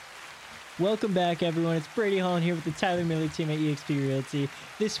Welcome back, everyone. It's Brady Holland here with the Tyler Miller team at eXp Realty.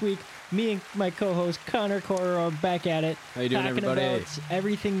 This week, me and my co-host Connor Corrow are back at it. How you doing, talking everybody? about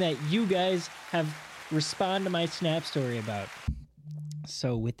everything that you guys have responded to my Snap story about.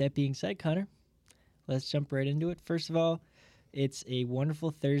 So with that being said, Connor, let's jump right into it. First of all, it's a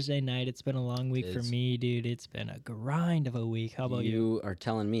wonderful Thursday night. It's been a long week for me, dude. It's been a grind of a week. How about you? You are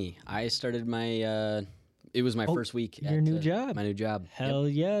telling me. I started my, it was my first week your at new job. my new job. Hell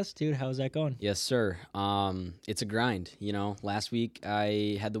yes, dude. How's that going? Yes, sir. It's a grind, you know. Last week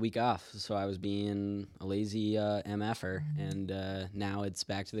I had the week off, so I was being a lazy MFer, and now it's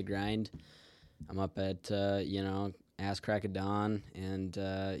back to the grind. I'm up at, ass crack of dawn, and,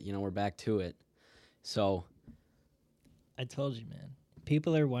 we're back to it. So I told you, man.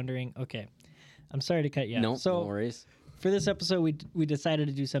 People are wondering. Okay, I'm sorry to cut you off. No worries. For this episode, we decided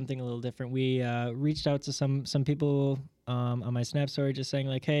to do something a little different. We reached out to some people on my Snap story, just saying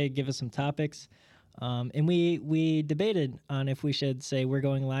like, "Hey, give us some topics," and we debated on if we should say we're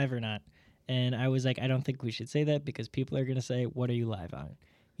going live or not. And I was like, I don't think we should say that because people are gonna say, "What are you live on?"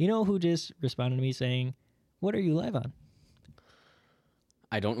 You know who just responded to me saying, "What are you live on?"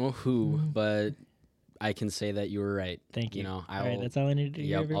 I don't know who, but I can say that you were right. Thank you. All right, that's all I needed to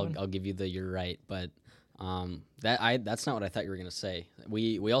hear. Yep, Everyone. I'll give you the you're right, but that's not what I thought you were gonna say.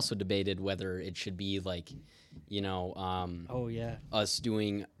 We also debated whether it should be like, Oh yeah. us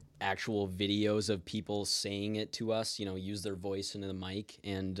doing actual videos of people saying it to us, use their voice into the mic,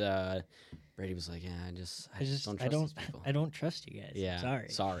 and Brady was like, yeah, I just don't trust these people. I don't trust you guys. Yeah,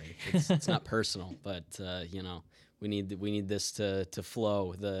 sorry. It's not personal, but we need this to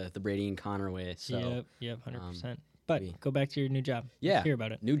flow the Brady and Connor way. So Yep, 100%. But go back to your new job. yeah, Let's hear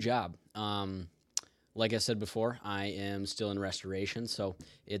about it. New job. Like I said before, I am still in restoration, so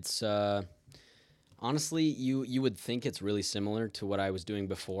it's honestly you would think it's really similar to what I was doing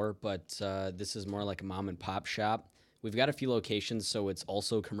before, but this is more like a mom and pop shop. We've got a few locations, so it's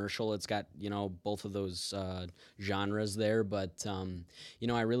also commercial. It's got both of those genres there, but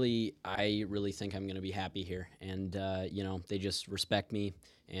I really think I'm going to be happy here, and they just respect me,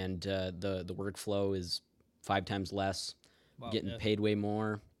 and the workflow is 5 times less, getting paid way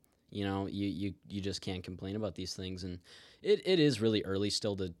more. You just can't complain about these things, and it is really early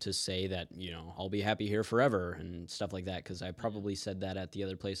still to say that I'll be happy here forever and stuff like that, because I probably said that at the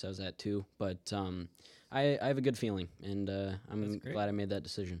other place I was at too, but I have a good feeling, and I'm glad I made that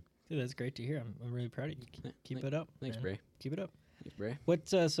decision. Dude, that's great to hear. I'm really proud of you. Keep it up. Thanks, man. Bray. Keep it up. Thanks, Bray. What?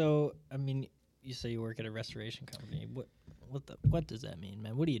 So I mean, you say you work at a restoration company. What does that mean,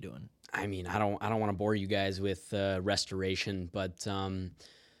 man? What are you doing? I mean, I don't want to bore you guys with restoration, but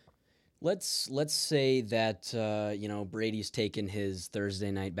let's say that Brady's taken his Thursday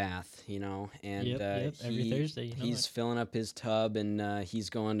night bath, and Yep, every Thursday. He's filling up his tub, and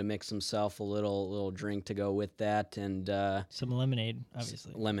he's going to mix himself a little drink to go with that, and some lemonade,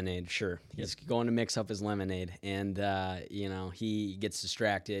 obviously. Lemonade, sure. Yep. He's going to mix up his lemonade, and he gets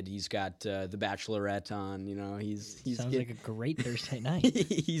distracted. He's got the Bachelorette on. He's sounds like a great Thursday night.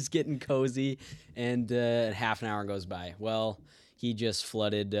 He's getting cozy, and half an hour goes by. Well, he just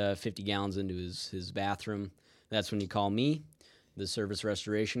flooded 50 gallons into his bathroom. That's when you call me, the service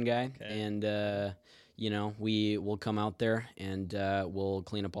restoration guy, and we will come out there and we'll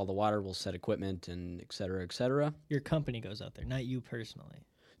clean up all the water. We'll set equipment and et cetera, et cetera. Your company goes out there, not you personally.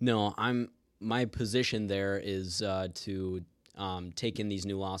 No, my position there is to take in these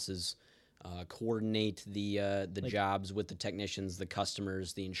new losses, coordinate the jobs with the technicians, the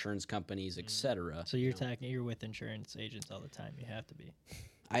customers, the insurance companies, et cetera. So you're with insurance agents all the time. You have to be.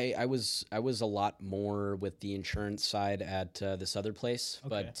 I was a lot more with the insurance side at this other place,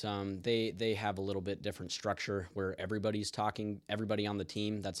 but they have a little bit different structure where everybody's talking. Everybody on the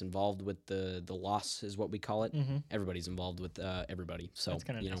team that's involved with the loss is what we call it. Mm-hmm. Everybody's involved with everybody, so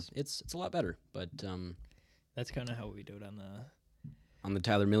nice. It's a lot better. But that's kind of how we do it on the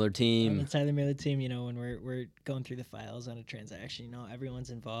Tyler Miller team. On the Tyler Miller team, when we're going through the files on a transaction, everyone's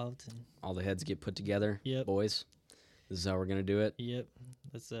involved and all the heads get put together. Yep. Boys, this is how we're gonna do it. Yep.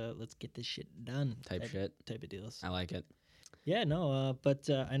 Let's get this shit done. Type of deals. I like it. Yeah, no, but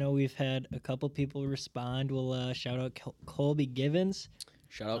I know we've had a couple people respond. We'll shout out Colby Givens.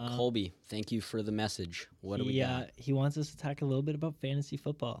 Shout out Colby. Thank you for the message. What do we got? He wants us to talk a little bit about fantasy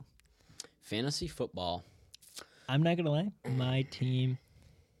football. Fantasy football. I'm not gonna lie, my team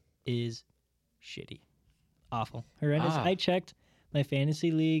is shitty, awful, horrendous. I checked my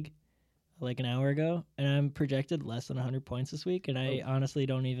fantasy league like an hour ago, and I'm projected less than 100 points this week, and I honestly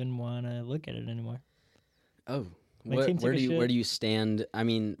don't even want to look at it anymore. Oh, where do you stand? I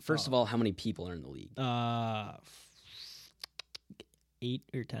mean, first of all, how many people are in the league? 8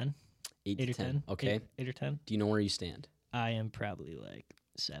 or 10. 8 8 to or 10. Okay. 8 or 10. Do you know where you stand? I am probably like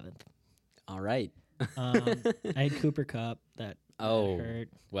 7th. All right. I had Cooper Kupp. That hurt.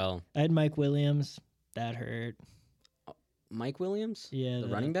 Well, I had Mike Williams. That hurt. Mike Williams? Yeah. The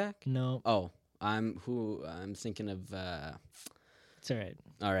running back? No. Oh, I'm thinking of. It's all right.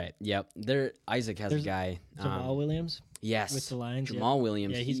 All right. Yep. Isaac has There's a guy. Jamal Williams Yes. with the Lions. Jamal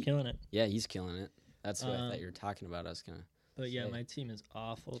Williams. Yeah, he's killing it. Yeah, he's killing it. That's who I thought you were talking about. I was gonna. But yeah, my team is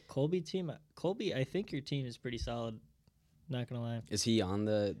awful. Colby, I think your team is pretty solid. Not gonna lie. Is he on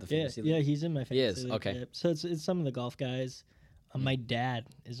the fantasy league? Yeah, he's in my fantasy league. He is. Okay. Yeah. So it's some of the golf guys. My dad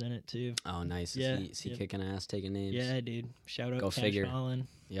is in it too. Oh, nice. Yeah, Is he kicking ass, taking names? Yeah, dude. Shout out Go Cash figure. Holland.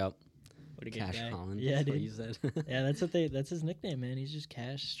 Yep. What a good Cash guy. Holland. Yeah, That's dude. what you said. Yeah, that's his nickname, man. He's just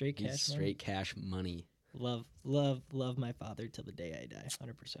cash, straight cash. He's money. straight cash money. Love my father till the day I die.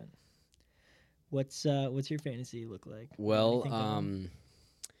 100%. What's your fantasy look like? Well,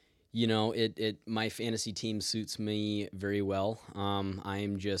 my fantasy team suits me very well.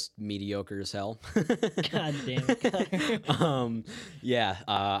 I'm just mediocre as hell. God damn it.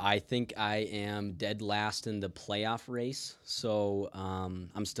 I think I am dead last in the playoff race, so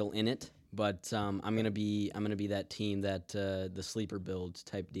I'm still in it. But I'm gonna be that team that the sleeper build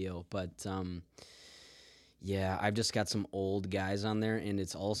type deal. But I've just got some old guys on there, and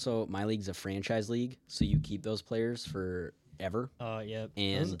it's also my league's a franchise league, so you keep those players forever. Oh yeah,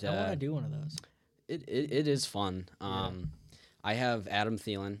 and I want to do one of those. It is fun. I have Adam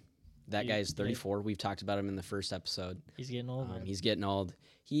Thielen. That guy's 34. We've talked about him in the first episode. He's getting old. Man. He's getting old.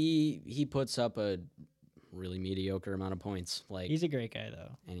 He puts up a really mediocre amount of points. Like he's a great guy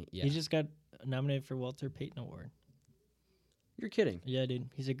though. And he just got nominated for Walter Payton Award. You're kidding. Yeah, dude.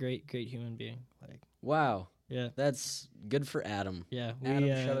 He's a great human being. Like wow. Yeah, that's good for Adam. Yeah, Adam,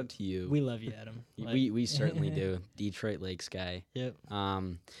 shout out to you. We love you, Adam. we certainly do. Detroit Lakes guy. Yep.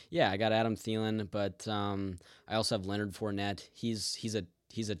 I got Adam Thielen, but I also have Leonard Fournette. He's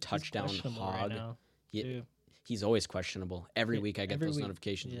a touchdown hog. Right now, he's always questionable. Every week I get those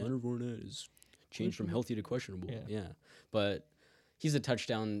notifications. Yeah. Leonard Fournette is changed from healthy to questionable. Yeah, but he's a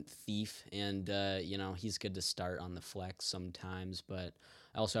touchdown thief, and he's good to start on the flex sometimes. But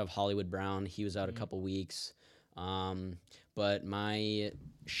I also have Hollywood Brown. He was out a couple weeks. But my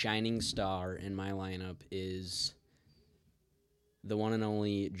shining star in my lineup is the one and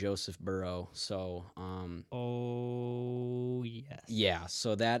only Joseph Burrow. So, oh yes, yeah.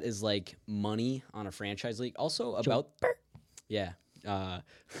 So that is like money on a franchise league. Also Joe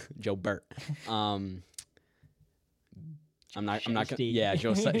Burt. I'm not gonna. Yeah,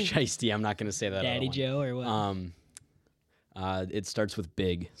 Joe Shiesty. I'm not gonna say that. Daddy Joe or what? It starts with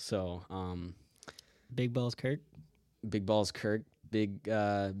big. So, Big Balls Kirk. Big Balls Kirk. Big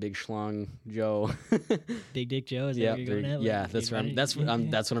Schlong Joe. Big Dick Joe. Is that what you're going at? Yeah, that's what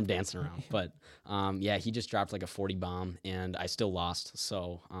I'm dancing around. But he just dropped like a 40 bomb, and I still lost.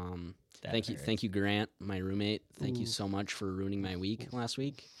 So thank you, Grant, my roommate. Thank you so much for ruining my week last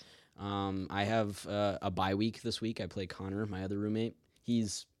week. I have a bye week this week. I play Connor, my other roommate.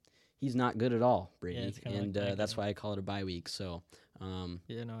 He's not good at all, Brady, and that's why I call it a bye week. So. I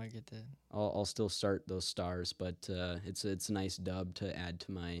get that. I'll still start those stars, but it's a nice dub to add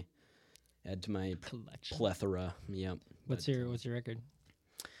to my collection plethora. Yep. What's your record?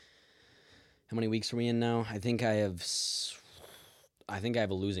 How many weeks are we in now? I think I have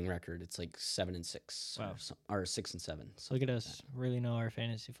a losing record. It's like 7-6. Wow. Or 6-7. Look at us, really know our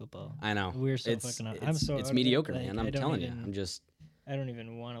fantasy football. I know. We're so fucking up. It's mediocre, man. I'm telling you. I don't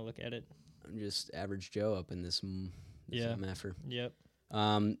even want to look at it. I'm just average Joe up in this maffer. Yep.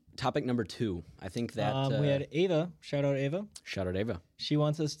 Topic number 2. I think that we had Ava. Shout out Ava. Shout out Ava. She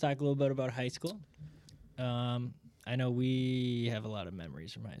wants us to talk a little bit about high school. I know we have a lot of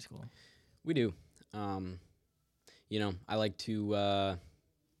memories from high school. We do. I like to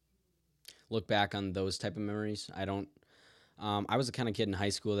look back on those type of memories. I don't. I was the kind of kid in high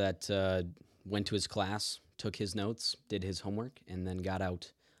school that went to his class, took his notes, did his homework, and then got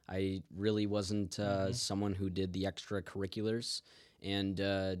out. I really wasn't someone who did the extracurriculars and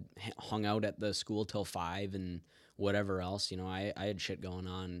hung out at the school till 5 and whatever else. I had shit going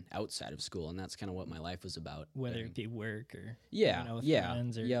on outside of school, and that's kind of what my life was about. Whether it be work or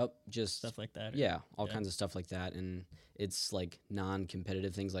friends or just stuff like that. All kinds of stuff like that, and it's like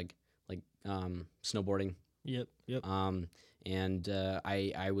non-competitive things like snowboarding. Yep. And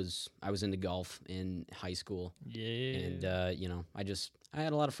I was into golf in high school. Yeah. And I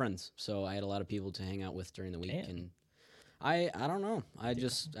had a lot of friends, so I had a lot of people to hang out with during the week. Damn. And I don't know. I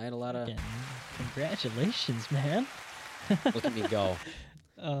had a lot of. Congratulations, man. Look at me go.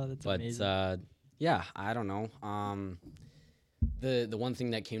 Oh, that's amazing. I don't know. The one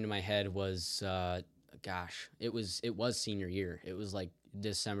thing that came to my head was, gosh, it was senior year. It was like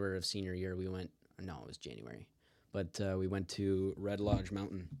December of senior year. We went. No, it was January, but we went to Red Lodge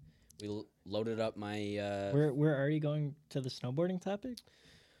Mountain. We loaded up my. We're already going to the snowboarding topic.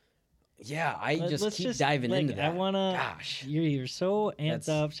 Yeah, I Let's keep diving into that. I wanna. Gosh, you're so amped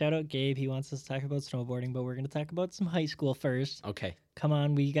up. Shout out Gabe. He wants us to talk about snowboarding, but we're gonna talk about some high school first. Okay. Come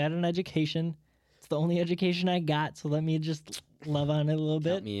on, we got an education. It's the only education I got, so let me just love on it a little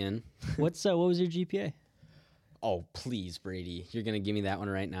bit. Count me in. What was your GPA? Oh, please, Brady. You're going to give me that one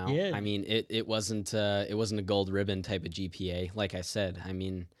right now? Yeah. I mean, it wasn't a gold ribbon type of GPA, like I said. I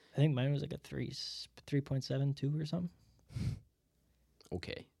mean, I think mine was like a 3.72 or something.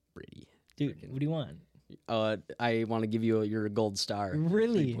 Okay, Brady. Dude, what do you want? I want to give you your gold star.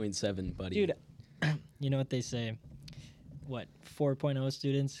 Really? 3.7, buddy. Dude, you know what they say? What, 4.0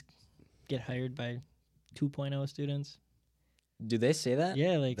 students get hired by 2.0 students? Do they say that?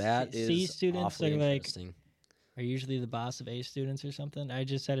 Yeah, like that C is students awfully are like interesting. are usually the boss of A students or something. I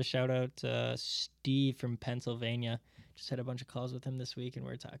just had a shout out to Steve from Pennsylvania. Just had a bunch of calls with him this week, and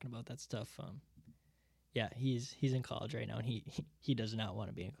we were talking about that stuff. Yeah, he's in college right now, and he does not want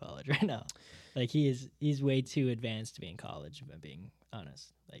to be in college right now. Like he's way too advanced to be in college. If I'm being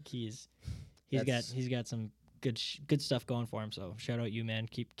honest, like he's got some good stuff going for him. So shout out you, man.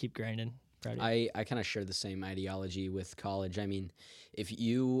 Keep grinding. Proud of you. I kind of share the same ideology with college. I mean, if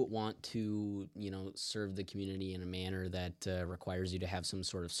you want to, serve the community in a manner that requires you to have some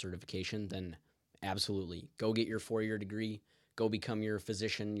sort of certification, then absolutely go get your 4-year degree. Go become your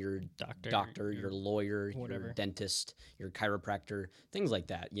physician, your doctor, your lawyer, whatever. your dentist, your chiropractor, things like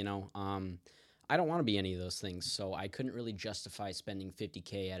that. I don't want to be any of those things, so I couldn't really justify spending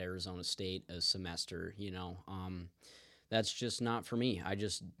 $50K at Arizona State a semester. That's just not for me. I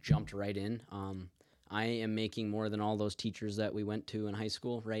just jumped right in. I am making more than all those teachers that we went to in high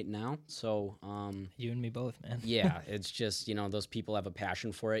school right now. So you and me both, man. yeah, it's just those people have a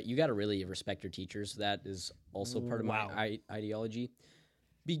passion for it. You got to really respect your teachers. That is also part of my ideology.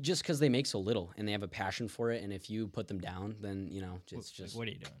 Just because they make so little and they have a passion for it, and if you put them down, then it's just what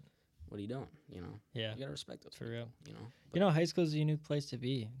are you doing? What are you doing? Yeah, you got to respect those for people, real. High school is a unique place to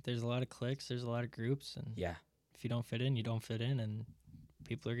be. There's a lot of cliques. There's a lot of groups, and yeah. If you don't fit in, you don't fit in, and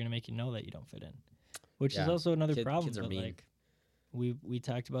people are going to make you know that you don't fit in, which is also another problem. Kids are mean. Like we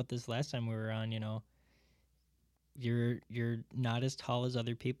talked about this last time we were on. You're not as tall as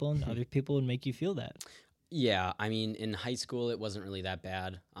other people, and other people would make you feel that. Yeah, I mean, in high school it wasn't really that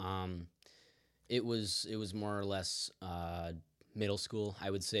bad. It was more or less middle school. I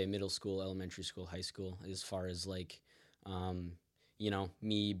would say middle school, elementary school, high school, as far as like.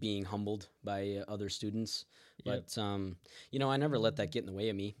 Me being humbled by other students. Yep. But, I never let that get in the way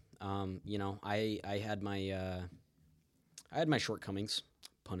of me. I had my shortcomings,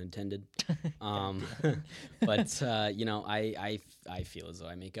 pun intended. But, I feel as though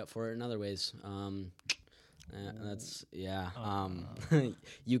I make up for it in other ways.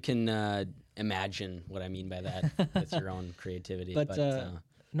 You can imagine what I mean by that with your own creativity. But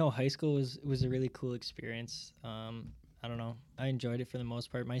no, high school was a really cool experience. I don't know. I enjoyed it for the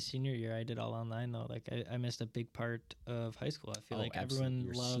most part. My senior year, I did all online though. Like I missed a big part of high school. I feel like everyone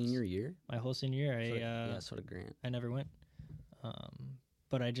loves senior year. My whole senior year, sort of Grant. I never went.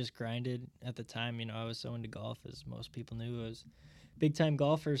 But I just grinded at the time. I was so into golf, as most people knew. I was a big time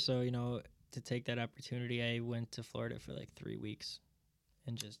golfer. So to take that opportunity, I went to Florida for like 3 weeks,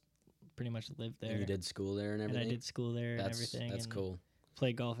 and just pretty much lived there. And you did school there and everything. And I did school there and everything. That's cool.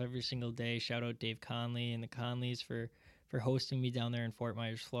 Played golf every single day. Shout out Dave Conley and the Conleys for hosting me down there in Fort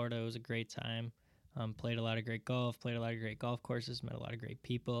Myers, Florida. It was a great time. Played a lot of great golf, played a lot of great golf courses, met a lot of great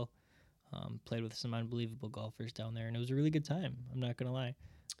people, played with some unbelievable golfers down there, and it was a really good time. I'm not going to lie.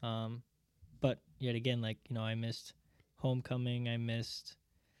 But yet again, I missed homecoming. I missed,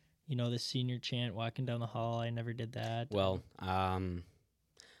 the senior chant walking down the hall. I never did that. Well,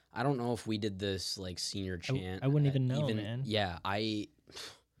 I don't know if we did this senior chant. I wouldn't even know, man. Yeah, I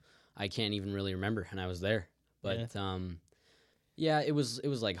can't even really remember, and I was there. But it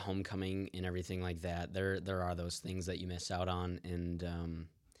was like homecoming and everything like that. There are those things that you miss out on, and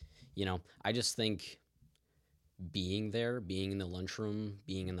I just think being there, being in the lunchroom,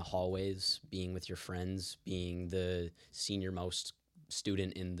 being in the hallways, being with your friends, being the senior most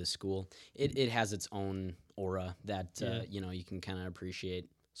student in the school, it has its own aura that you can kind of appreciate,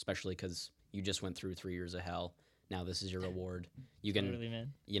 especially because you just went through 3 years of hell. Now this is your reward. You can, totally,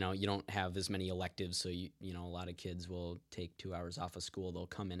 man. You don't have as many electives, so a lot of kids will take 2 hours off of school. They'll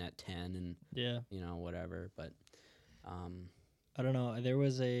come in at 10 and whatever. But I don't know. There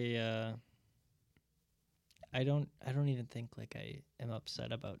was a I don't even think like I am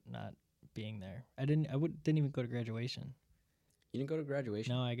upset about not being there. Didn't even go to graduation. You didn't go to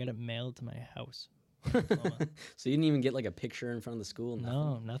graduation? No, I got it mailed to my house. So you didn't even get like a picture in front of the school? Nothing?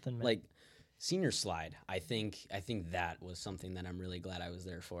 No, nothing. Man. Like senior slide, I think that was something that I'm really glad I was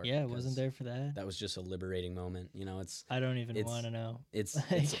there for. Yeah, I wasn't there for that. That was just a liberating moment. You know, I don't even want to know.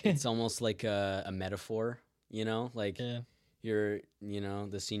 It's almost like a metaphor. You know, like you're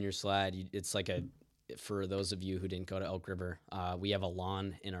the senior slide. It's like for those of you who didn't go to Elk River, we have a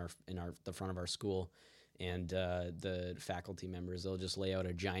lawn in the front of our school, and the faculty members, they'll just lay out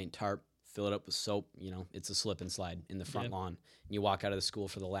a giant tarp, fill it up with soap. It's a slip and slide in the front lawn. And you walk out of the school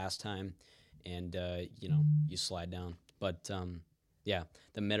for the last time, and you slide down. But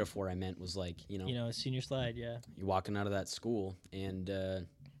the metaphor I meant was like a senior slide. Yeah, you're walking out of that school, and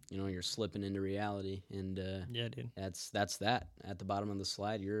you're slipping into reality, and yeah, dude, that's that at the bottom of the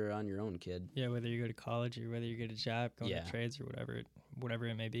slide. You're on your own, kid. Yeah, whether you go to college or whether you get a job, going to trades or whatever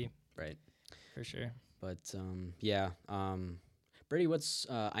it may be. Right, for sure. But Brady, what's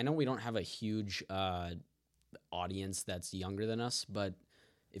I know we don't have a huge audience that's younger than us, but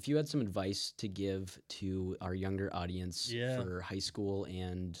if you had some advice to give to our younger audience for high school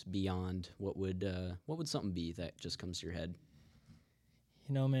and beyond, what would something be that just comes to your head?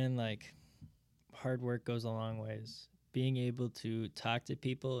 Man, like hard work goes a long ways. Being able to talk to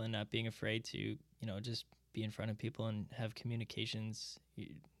people and not being afraid to, just be in front of people and have communications.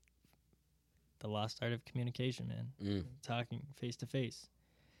 The lost art of communication, man. Talking face to face.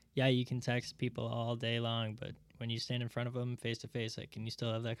 Yeah, you can text people all day long, but when you stand in front of them face to face, like, can you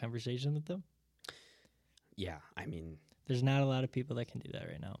still have that conversation with them? Yeah, I mean, there's not a lot of people that can do that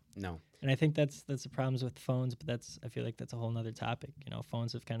right now. No. And I think that's the problems with phones, but I feel like that's a whole nother topic.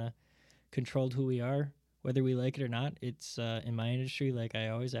 Phones have kind of controlled who we are, whether we like it or not. It's in my industry, like I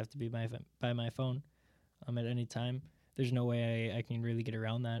always have to be by my phone at any time. There's no way I can really get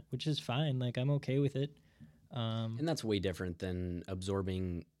around that, which is fine. Like, I'm okay with it. And that's way different than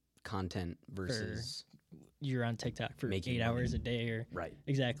absorbing content versus you're on TikTok for 8 hours a day, or right.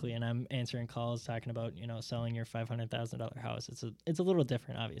 Exactly. And I'm answering calls talking about, selling your $500,000 house. It's a little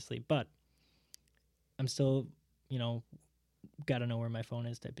different, obviously, but I'm still, got to know where my phone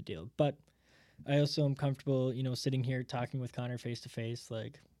is type of deal. But I also am comfortable, sitting here talking with Connor face to face.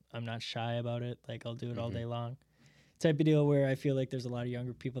 Like, I'm not shy about it. Like, I'll do it all day long. Type of deal where I feel like there's a lot of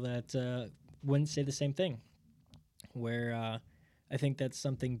younger people that wouldn't say the same thing. Where I think that's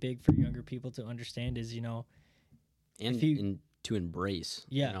something big for younger people to understand is, and to embrace.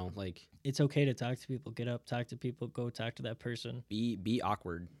 Like, it's okay to talk to people. Get up, talk to people, go talk to that person. Be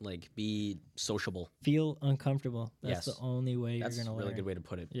awkward, like be sociable. Feel uncomfortable. That's the only way you're gonna learn. That's a really good way to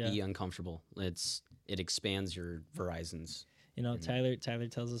put it. Yeah. Be uncomfortable. It expands your horizons. Tyler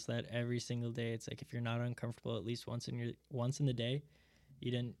tells us that every single day. It's like, if you're not uncomfortable at least once in the day,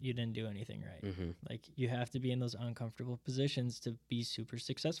 you didn't do anything right. Mm-hmm. Like, you have to be in those uncomfortable positions to be super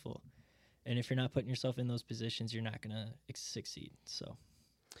successful. And if you're not putting yourself in those positions, you're not gonna succeed. So,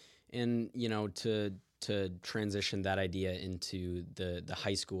 and to transition that idea into the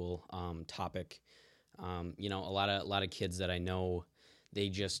high school topic, a lot of kids that I know, they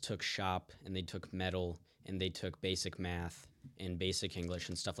just took shop and they took metal and they took basic math and basic English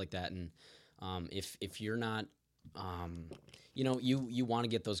and stuff like that. And if you're not, you want to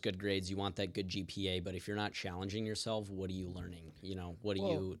get those good grades, you want that good GPA, but if you're not challenging yourself, what are you learning?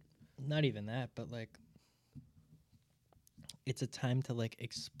 Not even that, but like, it's a time to like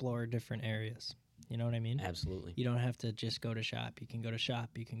explore different areas. You know what I mean? Absolutely. You don't have to just go to shop. You can go to shop.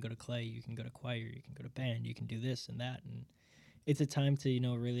 You can go to clay. You can go to choir. You can go to band. You can do this and that. And it's a time to,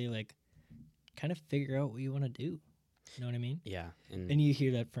 really like kind of figure out what you want to do. You know what I mean? Yeah. And you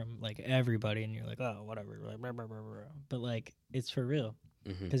hear that from like everybody, and you're like, oh, whatever. Like, blah, blah, blah, blah. But like, it's for real,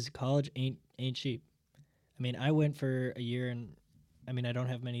 because college ain't cheap. I mean, I went for a year, and I mean, I don't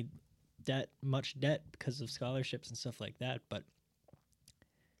have much debt because of scholarships and stuff like that, but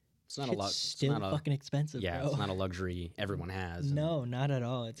it's not a lot. Still fucking expensive. Yeah, bro. It's not a luxury everyone has. No, not at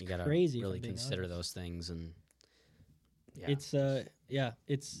all. It's you gotta crazy. Really consider those things, and it's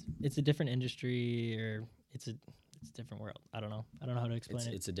it's a different industry, or it's a different world. I don't know how to explain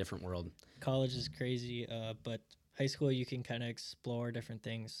it. It's a different world. College is crazy, but high school you can kind of explore different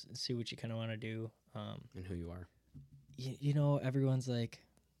things and see what you kind of want to do, and who you are. Everyone's like,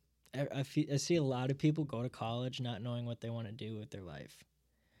 I see a lot of people go to college not knowing what they want to do with their life,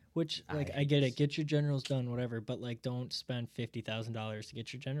 which, like, I get it. Get your generals done, whatever, but like, don't spend $50,000 to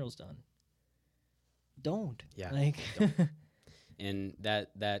get your generals done. Don't. Yeah. Like, don't. And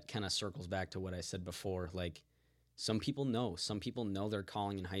that kind of circles back to what I said before. Like, some people know their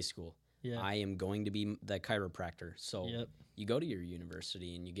calling in high school. Yeah. I am going to be the chiropractor. So Yep. you go to your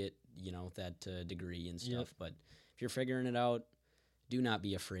university and you get, that degree and stuff. Yep. But if you're figuring it out, do not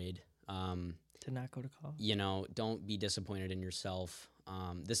be afraid. To not go to college. Don't be disappointed in yourself.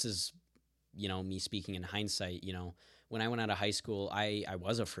 This is, me speaking in hindsight. When I went out of high school, I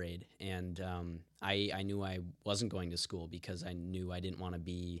was afraid, and I knew I wasn't going to school because I knew I didn't want to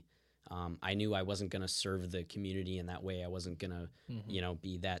be. I knew I wasn't going to serve the community in that way. I wasn't going to,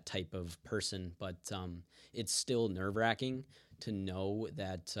 be that type of person. But it's still nerve-wracking to know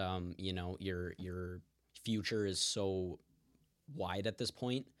that, your future is so wide at this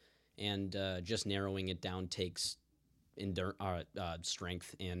point, and just narrowing it down takes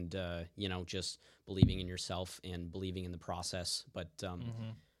strength and, just believing in yourself and believing in the process. But,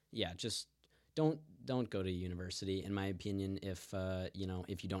 just don't go to university, in my opinion, if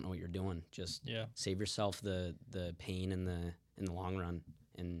you don't know what you're doing. Just save yourself the pain in the long run.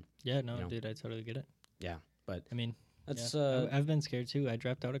 And dude, I totally get it. Yeah, but I mean, that's I've been scared too. I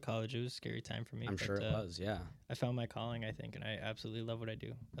dropped out of college. It was a scary time for me. I'm sure it was. Yeah, I found my calling, I think, and I absolutely love what I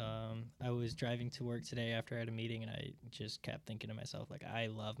do. I was driving to work today after I had a meeting, and I just kept thinking to myself, like, I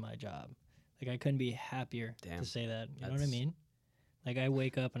love my job. Like, I couldn't be happier to say that. You know what I mean? Like, I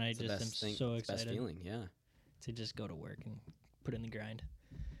wake up and I just am so excited. Best feeling, yeah. To just go to work and put in the grind.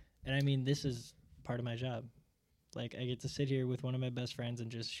 And I mean, this is part of my job. Like, I get to sit here with one of my best friends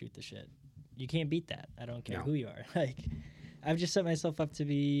and just shoot the shit. You can't beat that. I don't care who you are. Like, I've just set myself up to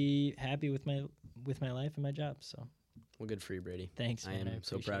be happy with my life and my job. So, well, good for you, Brady. Thanks, man. I am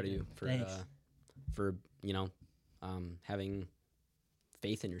so proud of you for having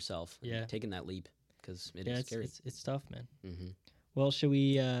faith in yourself. And taking that leap, because it is scary. It's tough, man. Mm-hmm. Well, should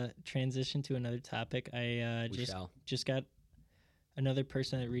we transition to another topic? I just got another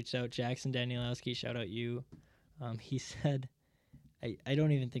person that reached out, Jackson Danielowski. Shout out you. He said, I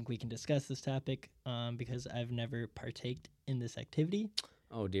don't even think we can discuss this topic because I've never partaked in this activity.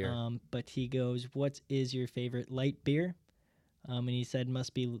 Oh, dear. But he goes, what is your favorite light beer? And he said,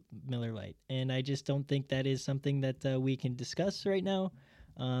 must be Miller Lite. And I just don't think that is something that we can discuss right now.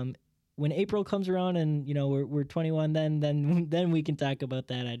 When April comes around and, we're 21, then we can talk about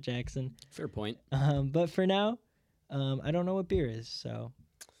that at Jackson. Fair point. But for now, I don't know what beer is. So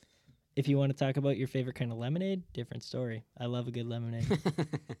if you want to talk about your favorite kind of lemonade, different story. I love a good lemonade.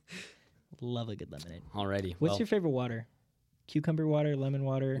 Love a good lemonade. Alrighty. What's your favorite water? Cucumber water, lemon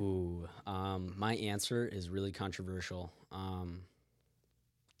water? Ooh, my answer is really controversial.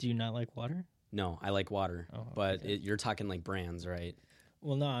 Do you not like water? No, I like water. Oh, but okay. You're talking like brands, right?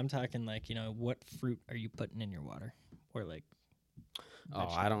 Well, no, I'm talking like, what fruit are you putting in your water? Or like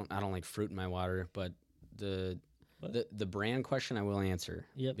vegetable? I don't like fruit in my water, but the brand question I will answer.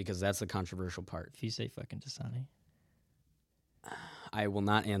 Yep. Because that's the controversial part. If you say fucking Dasani. I will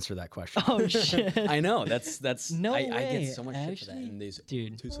not answer that question. Oh shit. I know. That's no I way. get so much Actually, shit for that. And these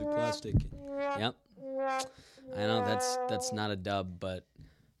dude. tastes like plastic. Yep. I know that's not a dub, but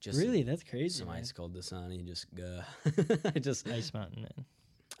just really, that's crazy. Some man. ice cold Dasani, just Ice Mountain, man.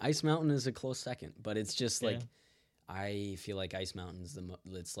 Ice Mountain is a close second, but it's just like I feel like Ice Mountain's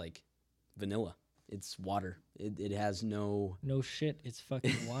it's like vanilla. It's water. It has no shit. It's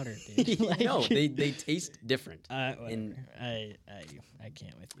fucking water, dude. No, they taste different. I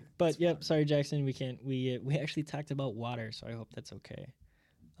can't with you. But yep, sorry Jackson, we can't. We actually talked about water, so I hope that's okay.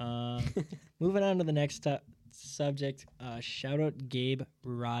 Moving on to the next subject. Shout out Gabe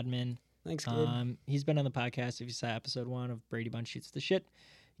Rodman. Thanks, Gabe. He's been on the podcast. If you saw episode 1 of Brady Bunch Shoots the Shit,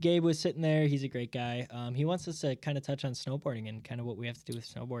 Gabe was sitting there. He's a great guy. He wants us to kind of touch on snowboarding and kind of what we have to do with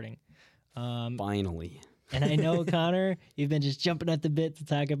snowboarding. Finally. And I know, Connor, you've been just jumping at the bit to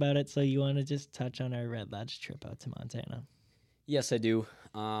talk about it, so you want to just touch on our Red Lodge trip out to Montana. Yes, I do.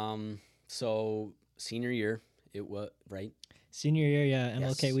 So senior year, it was right. Senior year, yeah,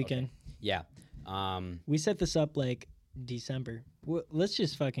 MLK weekend. Okay. Yeah. We set this up like December. Let's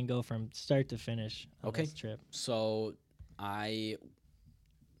just fucking go from start to finish on this trip. So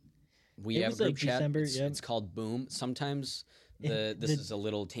we have a group chat. December, it's called Boom. Sometimes this is a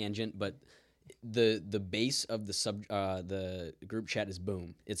little tangent, but the base of the group chat is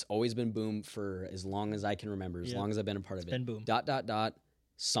Boom. It's always been Boom for as long as I can remember, as long as I've been a part of it. Been Boom. ...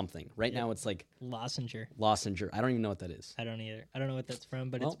 something. Right now it's like Lossinger. I don't even know what that is. I don't either. I don't know what that's from,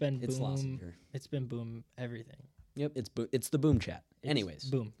 but it's been Boom. It's Lossinger. It's been Boom everything. Yep, it's the Boom chat. Anyways,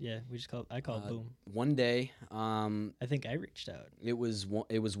 Boom. Yeah, I call it Boom. One day, I think I reached out. It was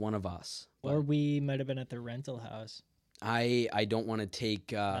one of us, or we might have been at the rental house. I don't want to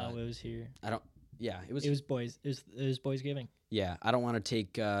take. No, it was here. I don't. Yeah, it was. It was boys. It was boys giving. Yeah, I don't want to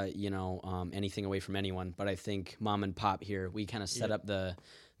take anything away from anyone, but I think Mom and Pop here, we kind of set up the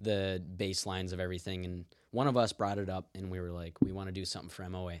the baselines of everything. And one of us brought it up, and we were like, we want to do something for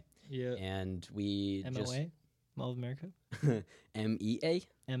MOA. Yeah. And we MOA? Mall of America? MEA?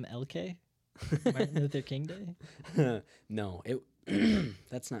 MLK? Martin Luther King Day? No,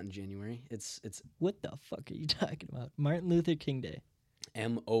 that's not in January. It's What the fuck are you talking about? Martin Luther King Day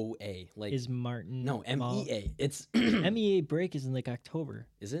MOA. Like is Martin. no, MEA. It's MEA break is in like October.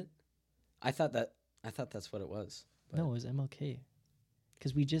 Is it? I thought that's what it was. But No, it was MLK.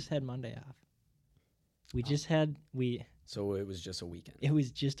 Because we just had Monday off. So it was just a weekend. It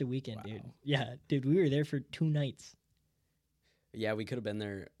was just a weekend, Wow. dude. Yeah, dude, we were there for 2 nights. Yeah, we could have been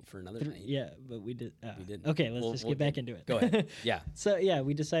there for another night. Yeah, but we did. We didn't. Okay, let's get back into it. Go ahead. Yeah. So yeah,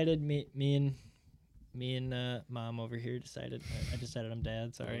 we decided. Me and mom over here decided. I decided I'm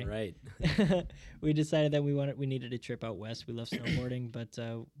dad. Sorry. All right. We decided that we needed a trip out west. We love snowboarding, but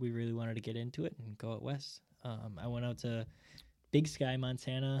we really wanted to get into it and go out west. I went out to Big Sky,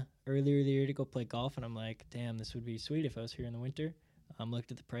 Montana earlier the year to go play golf, and I'm like, damn, this would be sweet if I was here in the winter.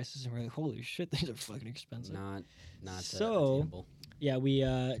 Looked at the prices and we're like, holy shit, these are fucking expensive. Not so attainable. Yeah, we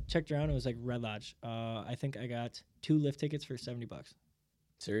checked around. It was like Red Lodge. I think I got 2 lift tickets for $70.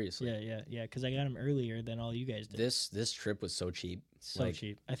 Seriously. Yeah. Because I got them earlier than all you guys did. This trip was so cheap. So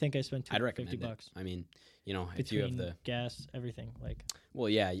cheap. I think I spent I'd recommend $50. it. I mean, you know, Between if you have the gas, everything, like. Well,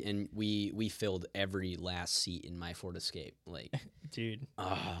 yeah, and we filled every last seat in my Ford Escape. Like, dude.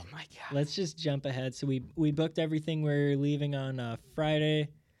 Oh my god. Let's just jump ahead. So we booked everything. We're leaving on Friday,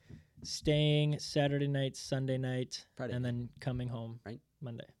 staying Saturday night, Sunday night, Friday and night. then coming home Right.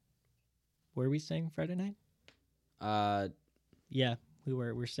 Monday. Were we staying Friday night? Yeah, we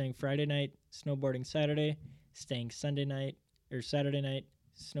were. We're staying Friday night, snowboarding Saturday, staying Sunday night or Saturday night,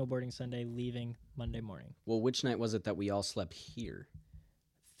 snowboarding Sunday, leaving Monday morning. Well, which night was it that we all slept here?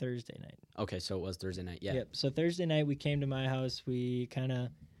 Thursday night. Okay, so it was Thursday night. Yeah. Yep. So Thursday night we came to my house. We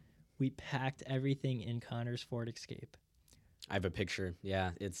packed everything in Connor's Ford Escape. I have a picture.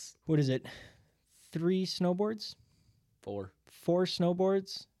 Yeah, it's What is it? 3 snowboards? 4. 4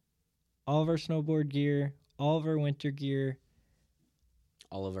 snowboards, all of our snowboard gear, all of our winter gear,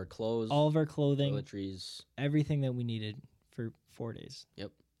 All of our clothes, all of our clothing, toiletries. everything that we needed for 4 days.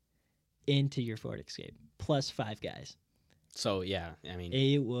 Yep. Into your Ford Escape, plus 5 guys. So yeah, I mean,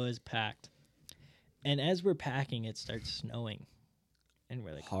 It was packed. And as we're packing, it starts snowing. And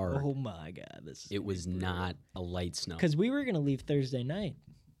we're like, Hard. oh my God. it was not a light snow. Because we were going to leave Thursday night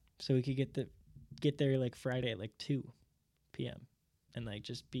so we could get there like Friday at like 2 p.m. and like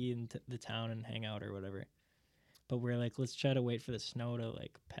just be in the town and hang out or whatever. But we're like, let's try to wait for the snow to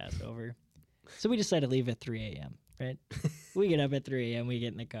like pass over. So we decided to leave at 3 a.m., right? We get up at 3 a.m., we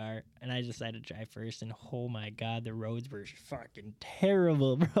get in the car, and I decided to drive first. And oh my God, the roads were fucking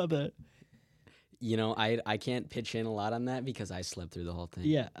terrible, brother. You know, I can't pitch in a lot on that because I slept through the whole thing.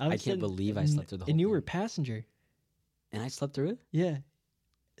 Yeah. I can't believe I slept through the whole thing. And you were passenger. And I slept through it? Yeah.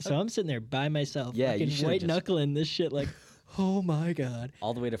 So I'm sitting there by myself, Yeah, you fucking should've white just- knuckling this shit like, oh my God.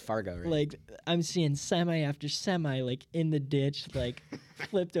 All the way to Fargo, right? Like, I'm seeing semi after semi, like, in the ditch, like,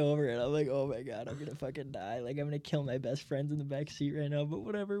 flipped over, and I'm like, oh my God, I'm gonna fucking die. Like, I'm gonna kill my best friends in the back seat right now, but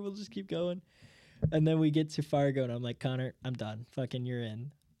whatever, we'll just keep going. And then we get to Fargo, and I'm like, Connor, I'm done. Fucking, you're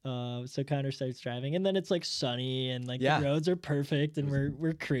in. So Connor starts driving, and then it's, like, sunny, and, like, Yeah. the roads are perfect, and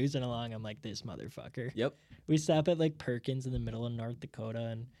we're cruising along. I'm like, this motherfucker. Yep. We stop at, like, Perkins in the middle of North Dakota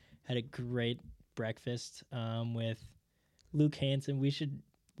and had a great breakfast with Luke Hansen,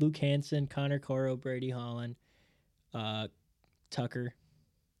 Connor Corrow, Brady Holland, Tucker.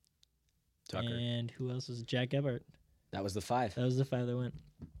 And who else was Jack Gebhardt? That was the 5. That was the 5 that went.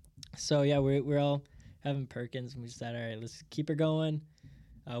 So yeah, we're all having Perkins, and we decided, all right, let's keep her going.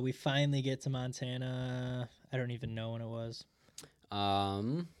 We finally get to Montana. I don't even know when it was.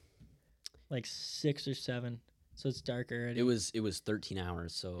 Like 6 or 7. So it's dark already. It was 13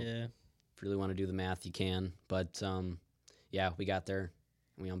 hours. So Yeah. if you really want to do the math, you can. But yeah, we got there.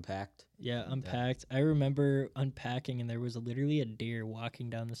 We unpacked. Yeah, unpacked. I remember unpacking, and there was literally a deer walking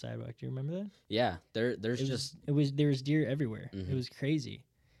down the sidewalk. Do you remember that? Yeah, there's There was deer everywhere. It Mhm. was crazy.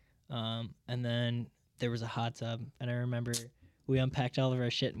 And then there was a hot tub, and I remember we unpacked all of our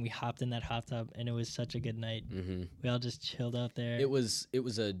shit and we hopped in that hot tub, and it was such a good night. Mm-hmm. We all just chilled out there. It was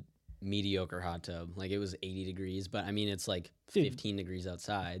a mediocre hot tub. Like, it was 80 degrees, but I mean, it's like Dude, 15 degrees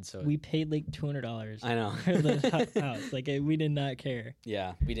outside. So we paid like $200 I know. for the house. Like, we did not care.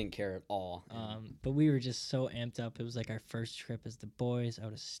 Yeah, we didn't care at all. But we were just so amped up. It was like our first trip as the boys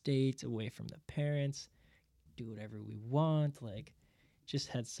out of state, away from the parents, do whatever we want. Like, just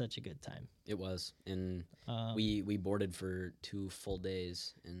had such a good time. It was, and we boarded for 2 full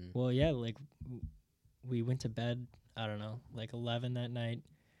days, and Well, yeah, like we went to bed, I don't know, like 11 that night.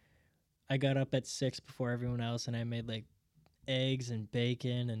 I got up at 6 before everyone else, and I made like eggs and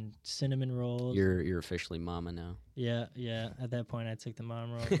bacon and cinnamon rolls. You're officially mama now. Yeah. At that point, I took the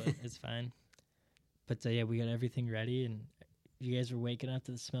mom roll, but it's fine. But yeah, we got everything ready, and you guys were waking up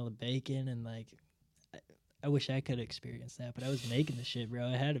to the smell of bacon, and like, I wish I could experience that, but I was making the shit, bro.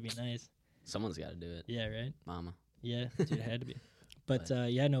 It had to be nice. Someone's got to do it. Yeah, right? Mama. Yeah, dude, it had to be. But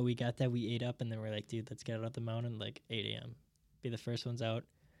yeah, no, we got that. We ate up, and then we're like, dude, let's get out of the mountain like 8 a.m. Be the first ones out.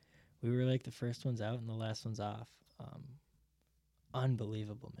 We were like the first ones out and the last ones off.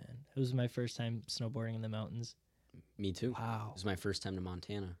 Unbelievable, man. It was my first time snowboarding in the mountains. Me too. Wow. It was my first time to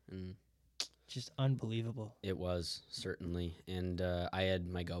Montana, and just unbelievable. it was, certainly. And I had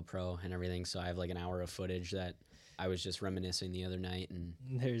my GoPro and everything, so I have like an hour of footage that I was just reminiscing the other night, and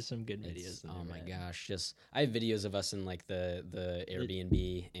There's some good videos. oh my gosh, just I have videos of us in like the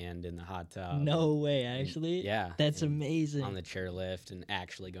Airbnb and in the hot tub. No way, actually. Yeah, That's and amazing. on the chairlift and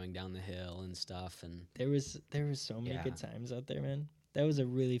actually going down the hill and stuff. And There was so many good times out there, man. That was a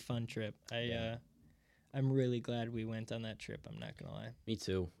really fun trip. I'm really glad we went on that trip. I'm not gonna lie. me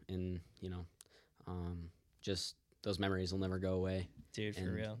too. And just those memories will never go away. Dude, for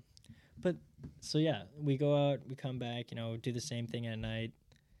And- real. But so yeah, we go out, we come back, do the same thing at night,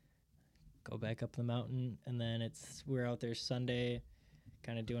 go back up the mountain, and then we're out there Sunday,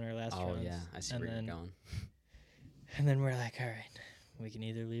 kind of doing our last Oh rounds. yeah, I see and where then, you're going. And then we're like, all right, we can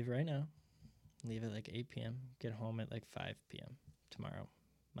either leave right now, leave at like 8 p.m., get home at like 5 p.m. tomorrow,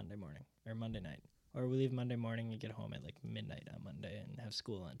 Monday morning, or Monday night. Or we leave Monday morning and get home at like midnight on Monday and have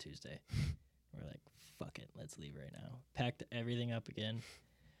school on Tuesday. We're like, fuck it, let's leave right now. Packed everything up again.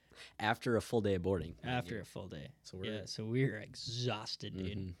 After a full day of boarding. After a full day. So we're So we're exhausted,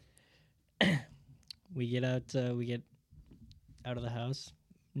 dude. Mhm. We get out of the house.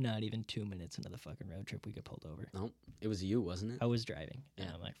 Not even 2 minutes into the fucking road trip, we get pulled over. No, it was you, wasn't it? I was driving, and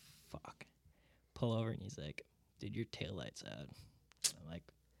Yeah. I'm like, fuck. Pull over, and he's like, dude, your taillight's out. I'm like,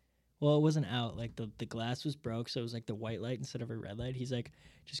 well, it wasn't out. Like, the glass was broke, so it was like the white light instead of a red light. He's like,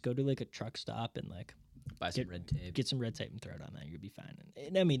 just go to like a truck stop and like Buy some red tape. get some red tape and throw it on that. You'll be fine.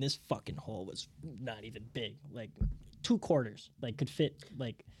 And I mean, this fucking hole was not even big. Like 2 quarters, like could fit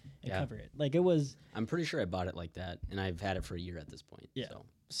like and cover it. Like it was. I'm pretty sure I bought it like that, and I've had it for a year at this point. Yeah. So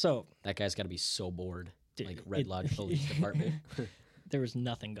So that guy's got to be so bored. Dude, Like Red Lodge Police Department. there was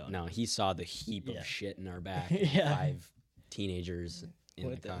nothing going. No, he saw the heap Yeah. of shit in our back. Yeah. 5 teenagers in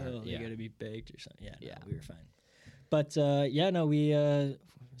What the the car. hell? They Yeah. gotta be baked or something. Yeah, Yeah. no, we were fine. But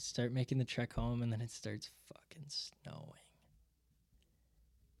we start making the trek home, and then it starts fucking snowing.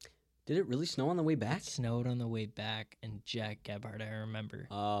 Did it really snow on the way back? It snowed on the way back, and Jack Gebhardt, I remember,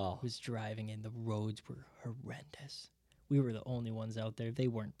 Oh, was driving, and the roads were horrendous. We were the only ones out there. They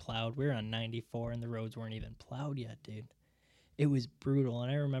weren't plowed. We were on 94, and the roads weren't even plowed yet, dude. It was brutal,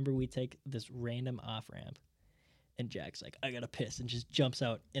 and I remember we take this random off-ramp, and Jack's like, I gotta piss, and just jumps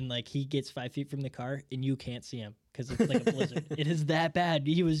out, and like he gets 5 feet from the car, and you can't see him because it's like a blizzard. It is that bad.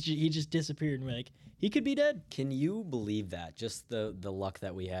 He just disappeared, and we're like, he could be dead. can you believe that? Just the luck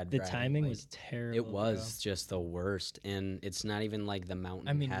that we had. The driving, timing like, was terrible. It was just the worst, and it's not even like the mountain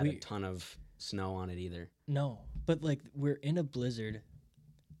I mean, had a ton of snow on it either. No, but like we're in a blizzard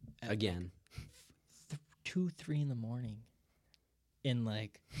Again, 2, 3 in the morning, and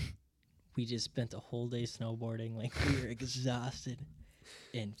like we just spent a whole day snowboarding. Like we were exhausted,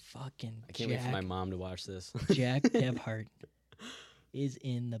 and fucking I can't wait for my mom to watch this. Jack Gebhardt is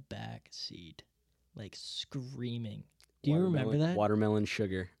in the back seat, like screaming. Do you remember that? Watermelon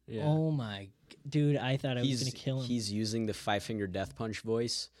sugar. Yeah. Oh my, dude! I thought I was gonna kill him. He's using the 5-finger death punch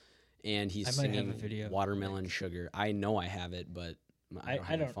voice, and he's I might have singing a video. Watermelon Sugar. I know I have it, but I don't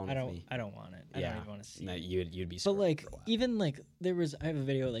have my phone with me. I don't want it. I Yeah. don't even want to see No, it. you'd be. But screwed like, for a while. even like, I have a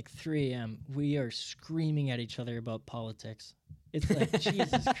video at like 3 a.m. We are screaming at each other about politics. It's like,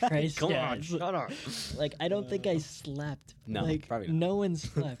 Jesus Christ, Come on, guys. shut up. Like, I don't think I slept. No, like, probably not. no one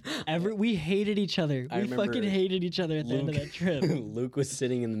slept. We hated each other. I We fucking remember hated each other at the end of that trip. Luke was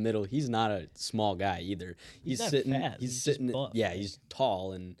sitting in the middle. He's not a small guy either. He's not sitting. fat, He's he's just sitting. buff. Yeah, he's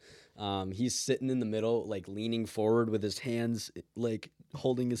tall, and he's sitting in the middle, like leaning forward with his hands, like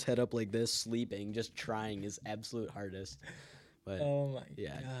holding his head up like this, sleeping, just trying his absolute hardest. But Oh my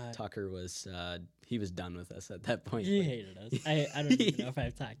yeah, God. Tucker was he was done with us at that point. He Like, hated us. I don't even know if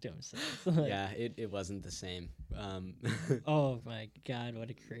I've talked to him since. Like, yeah, it wasn't the same. Oh my God, what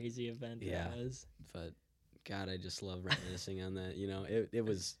a crazy event Yeah. that was. But God, I just love reminiscing on that. You know, it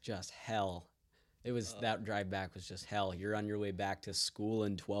was just hell. It was that drive back was just hell. You're on your way back to school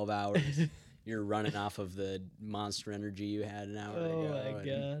in 12 hours. You're running off of the Monster Energy you had an hour Oh ago. my and,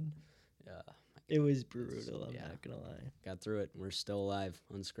 God. Yeah, It was brutal, I'm Yeah. not gonna lie. got through it. We're still alive,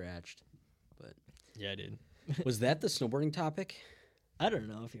 unscratched. Yeah, dude. Was that the snowboarding topic? I don't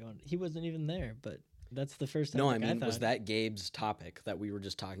know if he wasn't even there, but that's the first time. No, was thought. that Gabe's topic that we were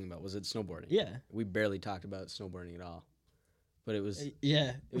just talking about? Was it snowboarding? Yeah. We barely talked about snowboarding at all. But it was...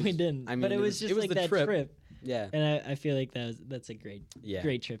 we didn't. I mean, but it was just like the that trip. Yeah. And I feel like that's a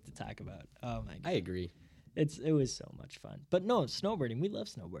great trip to talk about. Oh, my God. I agree. It was so much fun. But no, snowboarding. We love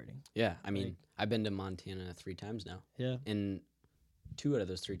snowboarding. Yeah. I mean, I've been to Montana 3 times now. Yeah. And 2 out of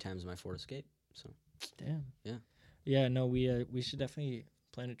those 3 times my Ford Escape. So... Damn. Yeah. Yeah, no, we should definitely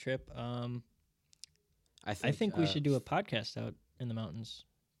plan a trip. I think we should do a podcast out in the mountains.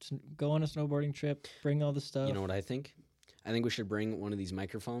 Go on a snowboarding trip, bring all the stuff. You know what I think? I think we should bring one of these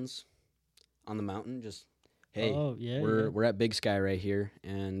microphones on the mountain. Just, hey, we're at Big Sky right here,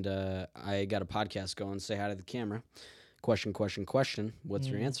 and I got a podcast going. Say hi to the camera. Question. What's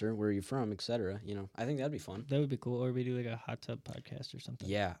your answer? Where are you from? Etc. You know, I think that'd be fun. That would be cool. Or we do like a hot tub podcast or something.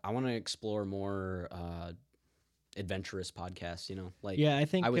 Yeah, I want to explore more adventurous podcasts. You know, like I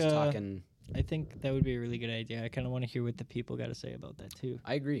think I was talking. I think that would be a really good idea. I kind of want to hear what the people got to say about that too.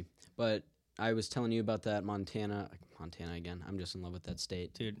 I agree, but I was telling you about that Montana again. I'm just in love with that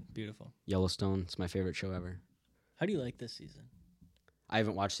state, dude. Beautiful. Yellowstone. It's my favorite show ever. How do you like this season? I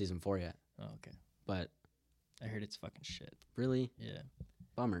haven't watched season 4 yet. Oh, okay. But I heard it's fucking shit. Really? Yeah.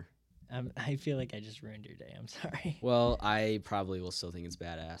 Bummer. I feel like I just ruined your day. I'm sorry. Well, I probably will still think it's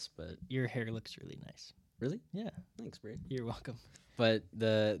badass, but your hair looks really nice. Really? Yeah. Thanks, Brady. You're welcome. But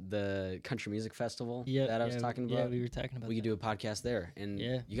the country music festival that I was talking about. Yeah, we were talking about. We could do a podcast there, and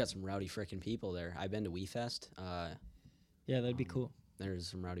you got some rowdy freaking people there. I've been to WeFest. Yeah, that'd be cool. There's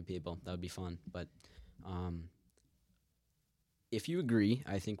some rowdy people. That would be fun. But if you agree,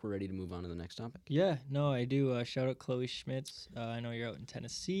 I think we're ready to move on to the next topic. Yeah, no, I do. Shout out Chloe Schmitz. I know you're out in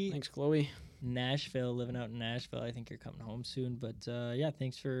Tennessee. Thanks, Chloe. Nashville, living out in Nashville. I think you're coming home soon. But yeah,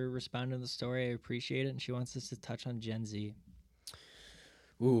 thanks for responding to the story. I appreciate it. And she wants us to touch on Gen Z.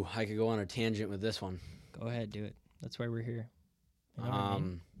 Ooh, I could go on a tangent with this one. Go ahead, do it. That's why we're here. You know what I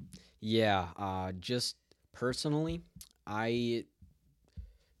mean? Yeah, just personally, I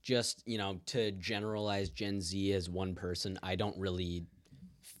just, to generalize Gen Z as one person, I don't really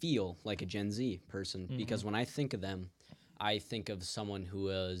feel like a Gen Z person because when I think of them, I think of someone who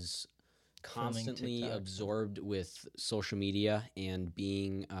is constantly absorbed with social media and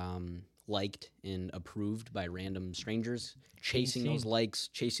being liked and approved by random strangers, chasing those likes,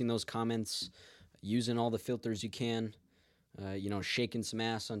 chasing those comments, using all the filters you can, shaking some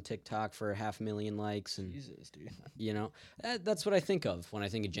ass on TikTok for 500,000 likes. And, Jesus, dude. That's what I think of when I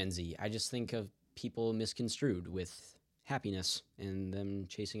think of Gen Z. I just think of people misconstrued with happiness and them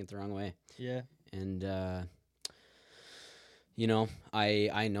chasing it the wrong way. Yeah. And,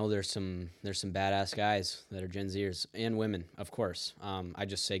 I know there's some badass guys that are Gen Zers and women, of course. I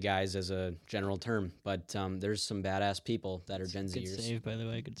just say guys as a general term, but there's some badass people that are Gen Zers. Good save, by the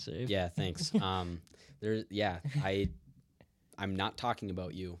way. Good save. Yeah, thanks. I'm not talking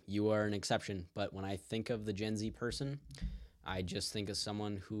about you. You are an exception. But when I think of the Gen Z person, I just think of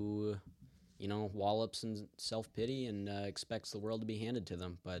someone who, wallops in self-pity and expects the world to be handed to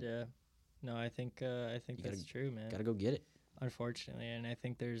them. But yeah, no, I think that's true, man. Gotta go get it. Unfortunately, and I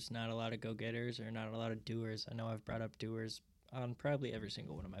think there's not a lot of go-getters or not a lot of doers. I know I've brought up doers on probably every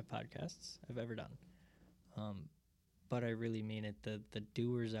single one of my podcasts I've ever done. But I really mean it. The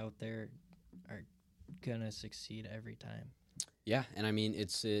doers out there are gonna succeed every time. Yeah, and I mean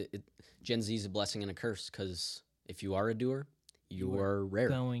Gen Z is a blessing and a curse because if you are a doer, you are rare.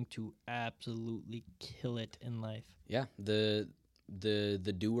 Going to absolutely kill it in life. Yeah, the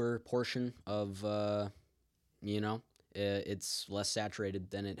doer portion of it's less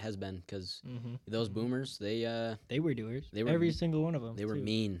saturated than it has been because those boomers they were doers. They were every single one of them. They were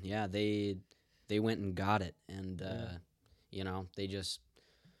mean. Yeah, they went and got it, and they just.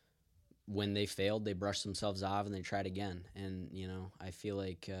 When they failed, they brushed themselves off and they tried again. And, I feel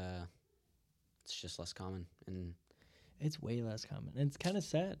like it's just less common. And it's way less common. And it's kind of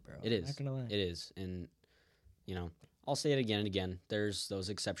sad, bro. It is. I'm not going to lie. It is. And, I'll say it again and again. There's those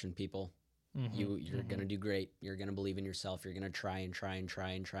exception people. You're going to do great. You're going to believe in yourself. You're going to try and try and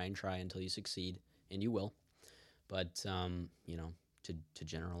try and try and try until you succeed. And you will. But, to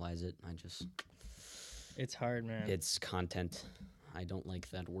generalize it, it's hard, man. It's content. I don't like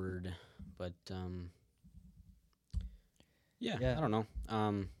that word. But, yeah, I don't know.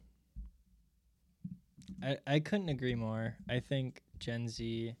 I couldn't agree more. I think Gen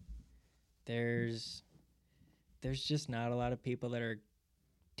Z, there's just not a lot of people that are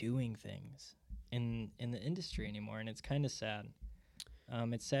doing things in the industry anymore, and it's kind of sad.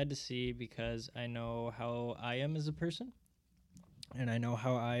 It's sad to see because I know how I am as a person, and I know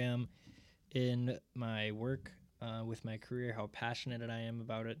how I am in my work, with my career, how passionate I am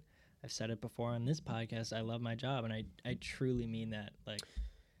about it. I've said it before on this podcast. I love my job, and I truly mean that. Like,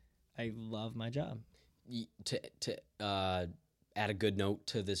 I love my job. To add a good note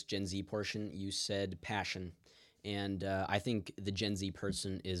to this Gen Z portion, you said passion. And I think the Gen Z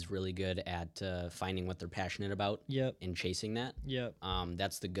person is really good at finding what they're passionate about Yep. and chasing that. Yep.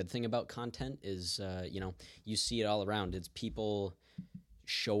 That's the good thing about content is, you see it all around. It's people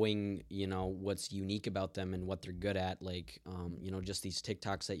showing, what's unique about them and what they're good at. Like, just these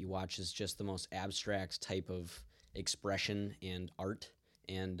TikToks that you watch is just the most abstract type of expression and art.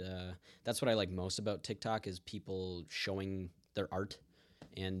 And that's what I like most about TikTok is people showing their art.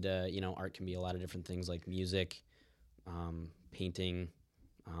 And, art can be a lot of different things like music, painting,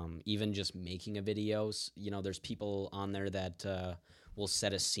 even just making a video. There's people on there that will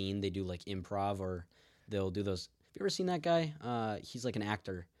set a scene. They do like improv or they'll do those. Have you ever seen that guy? He's like an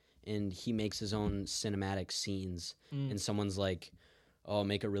actor and he makes his own cinematic scenes. And someone's like, oh,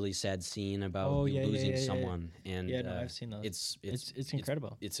 make a really sad scene about losing someone. And no, I've seen those. It's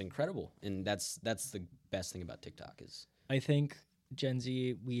incredible. It's incredible. And that's the best thing about TikTok is I think Gen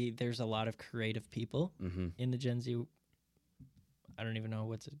Z, there's a lot of creative people in the Gen Z. I don't even know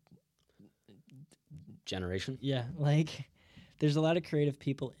what's a generation. Yeah, like there's a lot of creative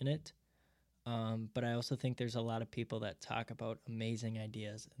people in it. But I also think there's a lot of people that talk about amazing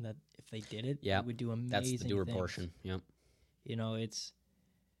ideas and that if they did it, they would do amazing things. That's the doer portion. Yep.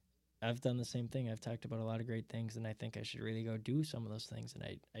 I've done the same thing. I've talked about a lot of great things, and I think I should really go do some of those things, and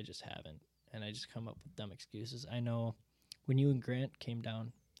I just haven't. And I just come up with dumb excuses. I know when you and Grant came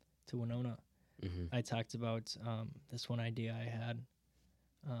down to Winona, I talked about this one idea I had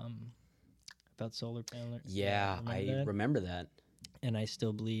about solar panel. Yeah, I remember that. And I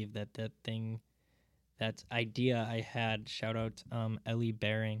still believe that that idea I had, shout out Ellie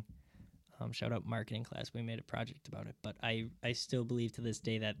Baring, shout out marketing class, we made a project about it. But I still believe to this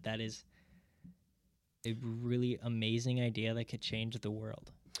day that is a really amazing idea that could change the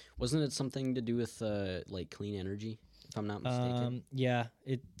world. Wasn't it something to do with like clean energy, if I'm not mistaken? Yeah,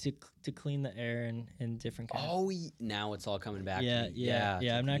 to clean the air and different kinds. Now it's all coming back. Yeah.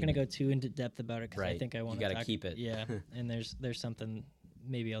 I'm not going to go too into depth about it because I think I want to. You got to keep it. Yeah, and there's something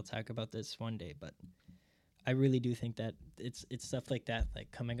maybe I'll talk about this one day, but I really do think that it's stuff like that,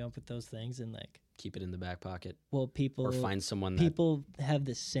 like coming up with those things and like keep it in the back pocket. Well, people or find someone. People have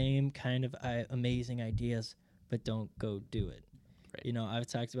the same kind of amazing ideas, but don't go do it. Right. I've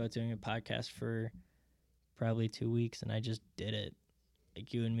talked about doing a podcast for probably 2 weeks, and I just did it.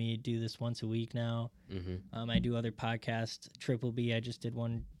 Like you and me do this once a week now. I do other podcasts. Triple B, I just did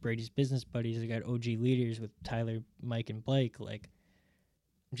one, Brady's Business Buddies. I got OG Leaders with Tyler, Mike, and Blake. Like,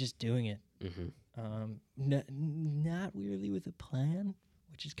 I'm just doing it. Not really with a plan,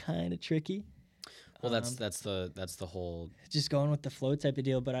 which is kind of tricky. Well, that's the whole just going with the flow type of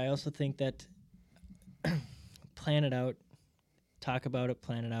deal. But I also think that plan it out, talk about it,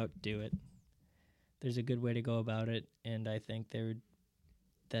 plan it out, do it. There's a good way to go about it, and I think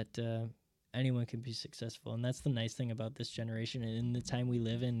that anyone can be successful. And that's the nice thing about this generation and in the time we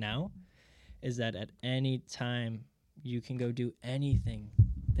live in now, is that at any time you can go do anything.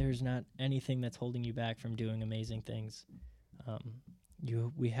 There's not anything that's holding you back from doing amazing things.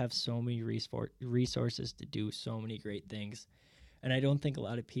 We have so many resources to do so many great things, and I don't think a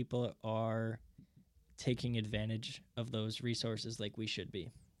lot of people are taking advantage of those resources like we should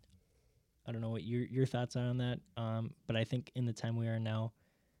be. I don't know what your thoughts are on that, but I think in the time we are now,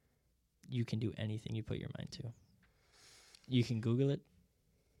 you can do anything you put your mind to. You can Google it.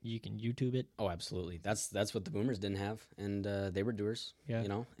 You can YouTube it. Oh, absolutely. That's what the boomers didn't have, and they were doers. Yeah.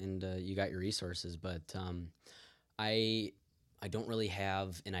 And you got your resources. But I don't really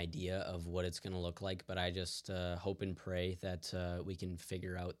have an idea of what it's going to look like, but I just hope and pray that we can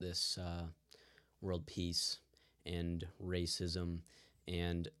figure out this world peace and racism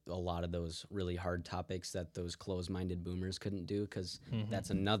and a lot of those really hard topics that those closed-minded boomers couldn't do, because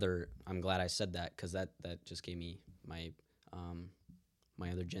that's another. I'm glad I said that, because that just gave me my my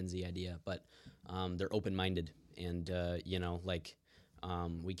other Gen Z idea. But they're open-minded, and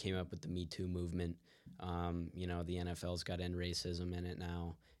we came up with the Me Too movement. The NFL's got end racism in it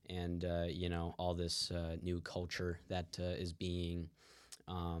now, and all this new culture that is being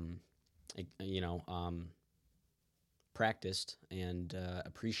practiced and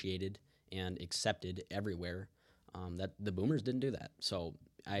appreciated and accepted everywhere. That the boomers didn't do that. So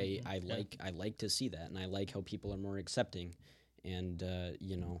I like to see that, and I like how people are more accepting, and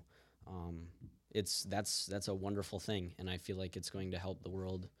that's a wonderful thing, and I feel like it's going to help the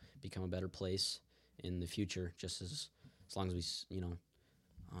world become a better place in the future, just as long as we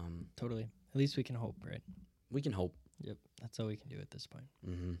totally. At least we can hope, right? We can hope. Yep, that's all we can do at this point.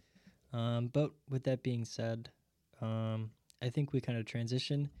 Mm-hmm. But with that being said, I think we kind of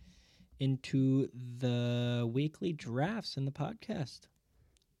transition into the weekly drafts in the podcast.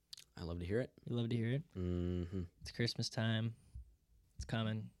 I love to hear it. You love to hear it? Mm-hmm. It's Christmas time. It's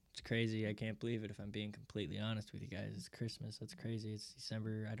coming. It's crazy. I can't believe it if I'm being completely honest with you guys. It's Christmas. That's crazy. It's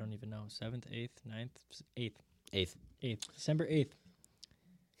December, I don't even know, 7th, 8th, 9th, 8th. 8th. December 8th.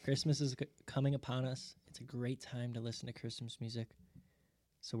 Christmas is coming upon us. It's a great time to listen to Christmas music.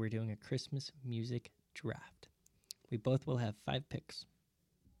 So we're doing a Christmas music draft. We both will have 5 picks.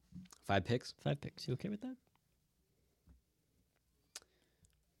 5 picks? 5 picks. You okay with that?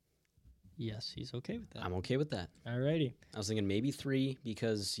 Yes, he's okay with that. I'm okay with that. Alrighty. I was thinking maybe 3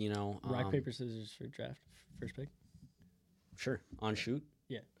 because, you know... Rock, paper, scissors for draft. First pick? Sure. On shoot?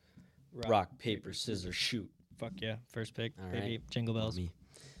 Yeah. Rock, paper, scissors, shoot. Fuck yeah. First pick. All Baby. right. Jingle bells. Me.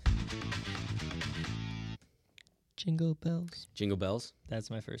 Jingle bells. Jingle bells? That's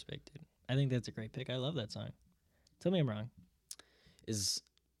my first pick, dude. I think that's a great pick. I love that song. Tell me I'm wrong.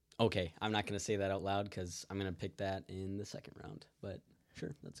 Okay, I'm not going to say that out loud because I'm going to pick that in the second round. But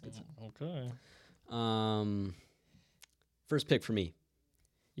sure, that's a good song. Okay. First pick for me.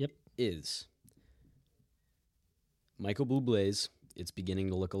 Yep. Is Michael Bublé's It's Beginning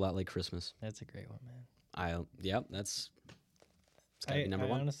to Look a Lot Like Christmas. That's a great one, man. It's got to be number I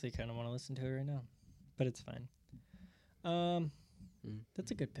 1. honestly kind of want to listen to it right now, but it's fine.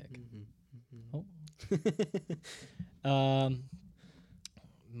 That's a good pick. Oh.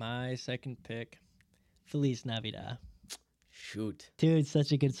 My second pick, Feliz Navidad. Shoot. Dude,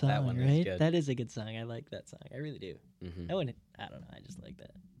 such a good song, That one is right? good. That is a good song. I like that song. I really do. Mm-hmm. I don't know. I just like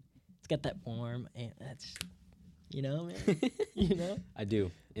that. It's got that warm, and that's, you know, man. You know? I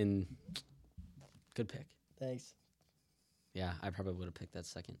do. Good pick. Thanks. Yeah, I probably would have picked that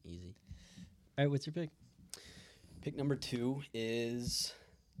second easy. All right, what's your pick? Pick number 2 is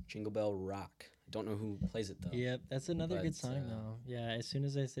Jingle Bell Rock. I don't know who plays it, though. Yep, that's another good But, song, though. Yeah, as soon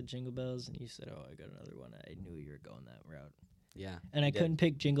as I said Jingle Bells and you said, oh, I got another one, I knew you were going that route. Yeah. And I couldn't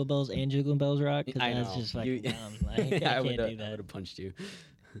pick Jingle Bells and Jingle Bells Rock because I that's know. just fucking dumb. Like, I I can't would do have that. punched you.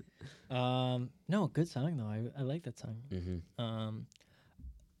 No, good song, though. I like that song. Mm-hmm.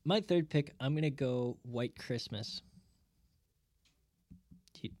 My third pick, I'm going to go White Christmas.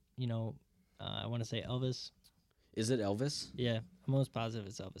 I want to say Elvis. Is it Elvis? Yeah, I'm almost positive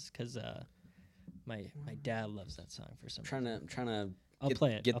it's Elvis because my dad loves that song for some reason. I'm trying to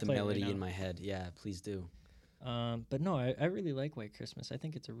Play it. Get I'll the play it right melody now. in my head. Yeah, please do. But no, I really like White Christmas. I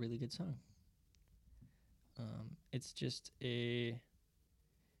think it's a really good song. It's just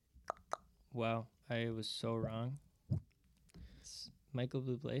wow, I was so wrong. It's Michael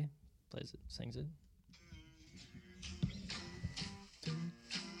Bublé plays it, sings it.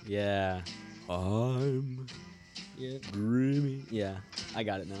 Yeah. I'm dreaming. Yeah, I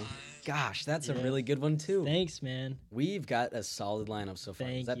got it now. Gosh, that's a Yeah. really good one, too. Thanks, man. We've got a solid lineup so far.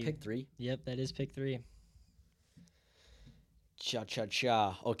 Thank Is that you. pick 3? Yep, that is pick 3.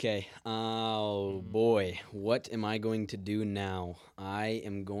 Cha-cha-cha. Okay. Oh, boy. What am I going to do now? I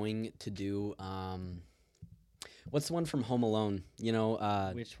am going to do, what's the one from Home Alone? You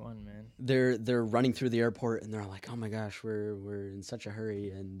know, Which one, man? they're running through the airport, and they're like, oh, my gosh, we're in such a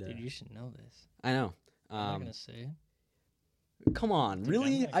hurry. And Dude, you should know this. I know. I'm not going to say it. Come on. Dude,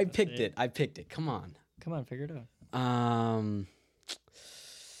 Really? I'm not I gonna picked say it. I picked it. Come on. Come on, figure it out. Um...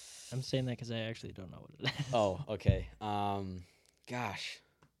 I'm saying that because I actually don't know what it is. Oh, okay. Gosh.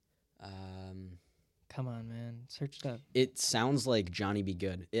 Come on, man. Search it up. It sounds like Johnny Be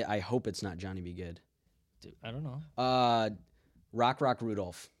Good. I hope it's not Johnny Be Good. Dude, I don't know. Rock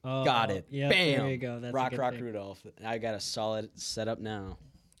Rudolph. Oh, Got it. Yeah, Bam. there you go. That's a Rock good pick. Rudolph. I got a solid setup now.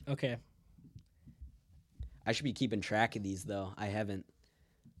 Okay. I should be keeping track of these, though. I haven't.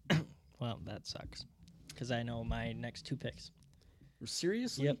 Well, that sucks. Because I know my next 2 picks.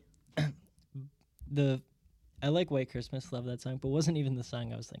 Seriously? Yep. I like White Christmas, love that song, but wasn't even the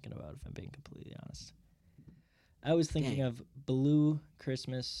song I was thinking about, if I'm being completely honest. I was thinking Dang. of Blue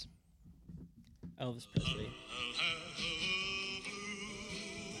Christmas, Elvis Presley.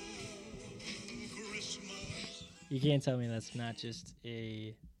 You can't tell me that's not just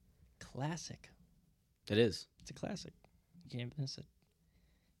a classic. It is. It's a classic. You can't miss it.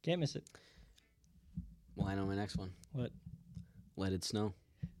 Can't miss it. Well, I know my next one. What? Let It Snow.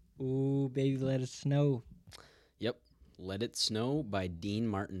 Ooh, baby, let it snow. Yep. Let It Snow by Dean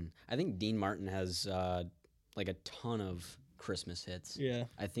Martin. I think Dean Martin has like a ton of Christmas hits. Yeah.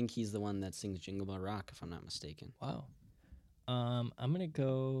 I think he's the one that sings Jingle Bell Rock, if I'm not mistaken. Wow. I'm gonna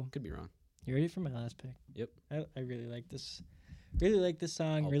go. Could be wrong. You ready for my last pick? Yep. I really like this Really like this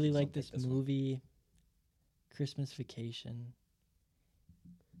song. Oh, really please like don't pick this this one. movie. Christmas Vacation.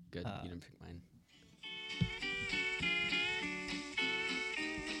 Good. You didn't pick mine.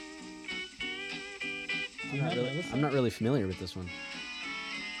 I'm not really familiar with this one.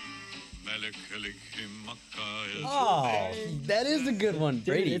 Oh, that is a good one,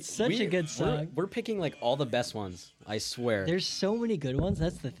 Brady. It's such a good song. We're picking like all the best ones. I swear. There's so many good ones.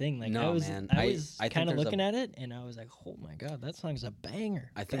 That's the thing. Like No, I was man. I was I think kind of there's looking at it, and I was like, oh my god, that song's a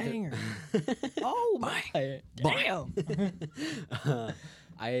banger. I think banger. Oh my, damn.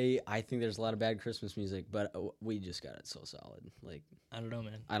 I think there's a lot of bad Christmas music, but we just got it so solid. Like I don't know,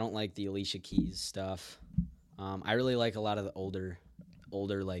 man. I don't like the Alicia Keys stuff. I really like a lot of the older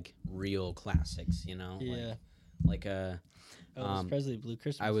like real classics. You know. Yeah. Like Elvis Presley, Blue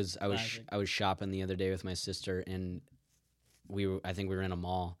Christmas. I was shopping the other day with my sister, and I think we were in a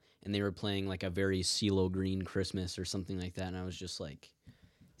mall, and they were playing like a very CeeLo Green Christmas or something like that, and I was just like,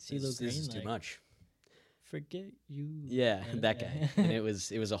 CeeLo Green, this is like, too much. Forget you. Yeah, that guy. And it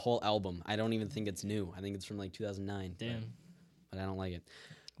was a whole album. I don't even think it's new. I think it's from like 2009. Damn. But I don't like it.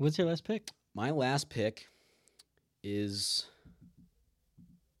 What's your last pick? My last pick is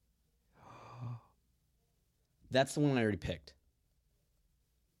that's the one I already picked.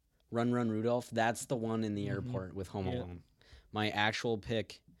 Run Run Rudolph. That's the one in the airport with Home Alone. My actual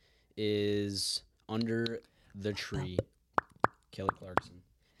pick is Under the Tree, Kelly Clarkson.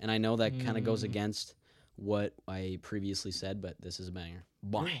 And I know that kind of goes against what I previously said, but this is a banger.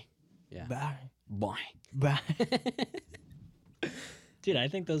 Bye. Yeah. Bye. Bye. Bye. Dude, I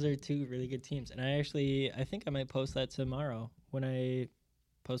think those are two really good teams. And I think I might post that tomorrow when I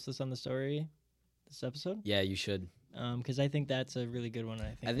post this on the story, this episode. Yeah, you should. Because I think that's a really good one.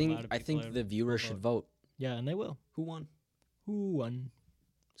 I think the viewers should vote. Yeah, and they will. Who won? Who won?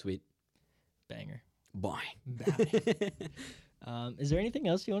 Sweet. Banger. Bye. Is there anything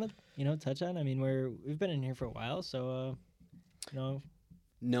else you want to touch on? I mean, we've been in here for a while, so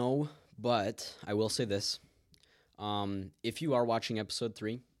No, but I will say this: if you are watching episode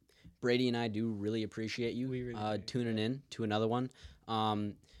 3, Brady and I do really appreciate you tuning in to another one.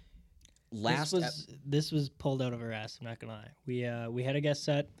 This was pulled out of our ass. I'm not gonna lie. We had a guest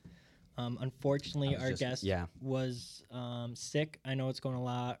set. Unfortunately, our guest was sick. I know it's going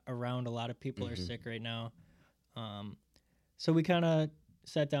around. A lot of people are sick right now. So we kind of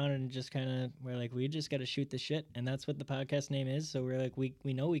sat down and just we're like, we just got to shoot the shit, and that's what the podcast name is. So we're like, we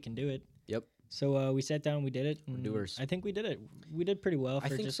know we can do it. Yep. So we sat down, we did it. We're doers. I think we did it. We did pretty well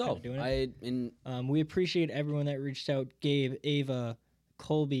for just kind of doing it. We appreciate everyone that reached out. Gabe, Ava,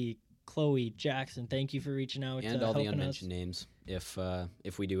 Colby, Chloe, Jackson. Thank you for reaching out and all the unmentioned names, if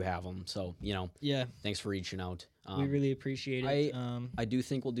we do have them. So yeah. Thanks for reaching out. We really appreciate it. I do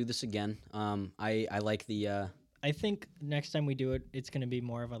think we'll do this again. I like the. I think next time we do it, it's going to be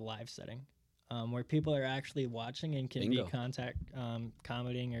more of a live setting, where people are actually watching and can be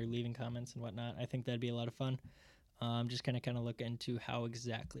commenting or leaving comments and whatnot. I think that'd be a lot of fun. Just kind of look into how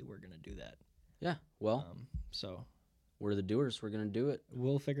exactly we're going to do that. Yeah. Well. So. We're the doers. We're going to do it.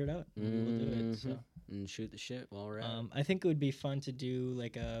 We'll figure it out. We'll do it. So. And shoot the shit while we're at it. I think it would be fun to do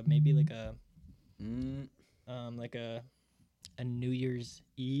like a New Year's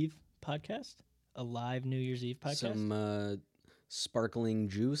Eve podcast. A live New Year's Eve podcast. Some sparkling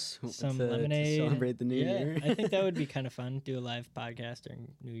juice. Some lemonade. To celebrate the new year. I think that would be kind of fun. Do a live podcast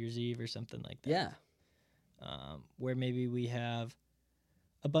during New Year's Eve or something like that. Yeah. Where maybe we have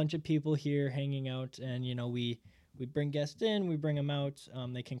a bunch of people here hanging out, and we bring guests in, we bring them out.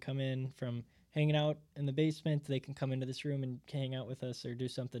 They can come in from hanging out in the basement. They can come into this room and hang out with us or do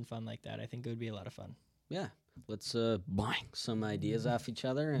something fun like that. I think it would be a lot of fun. Yeah. Let's bang some ideas off each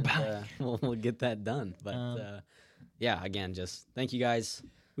other, and we'll get that done. But yeah, again, just thank you guys.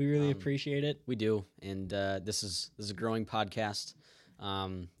 We really appreciate it. We do, and this is a growing podcast.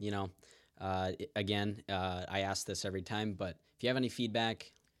 Again, I ask this every time, but if you have any feedback,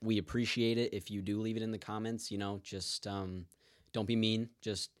 we appreciate it. If you do leave it in the comments, just don't be mean.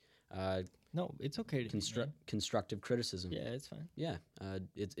 Just no, it's okay to constructive criticism. Yeah, it's fine. Yeah,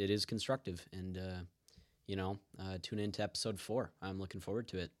 it is constructive, and tune into episode 4. I'm looking forward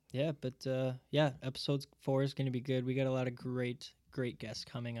to it. Yeah, but episode 4 is going to be good. We got a lot of great guests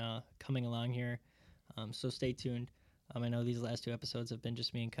coming along here. So stay tuned. I know these last 2 episodes have been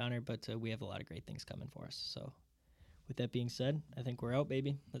just me and Connor, but we have a lot of great things coming for us. So with that being said, I think we're out,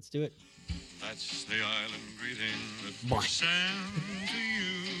 baby. Let's do it. That's the island greeting that we send to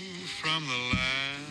you from the land.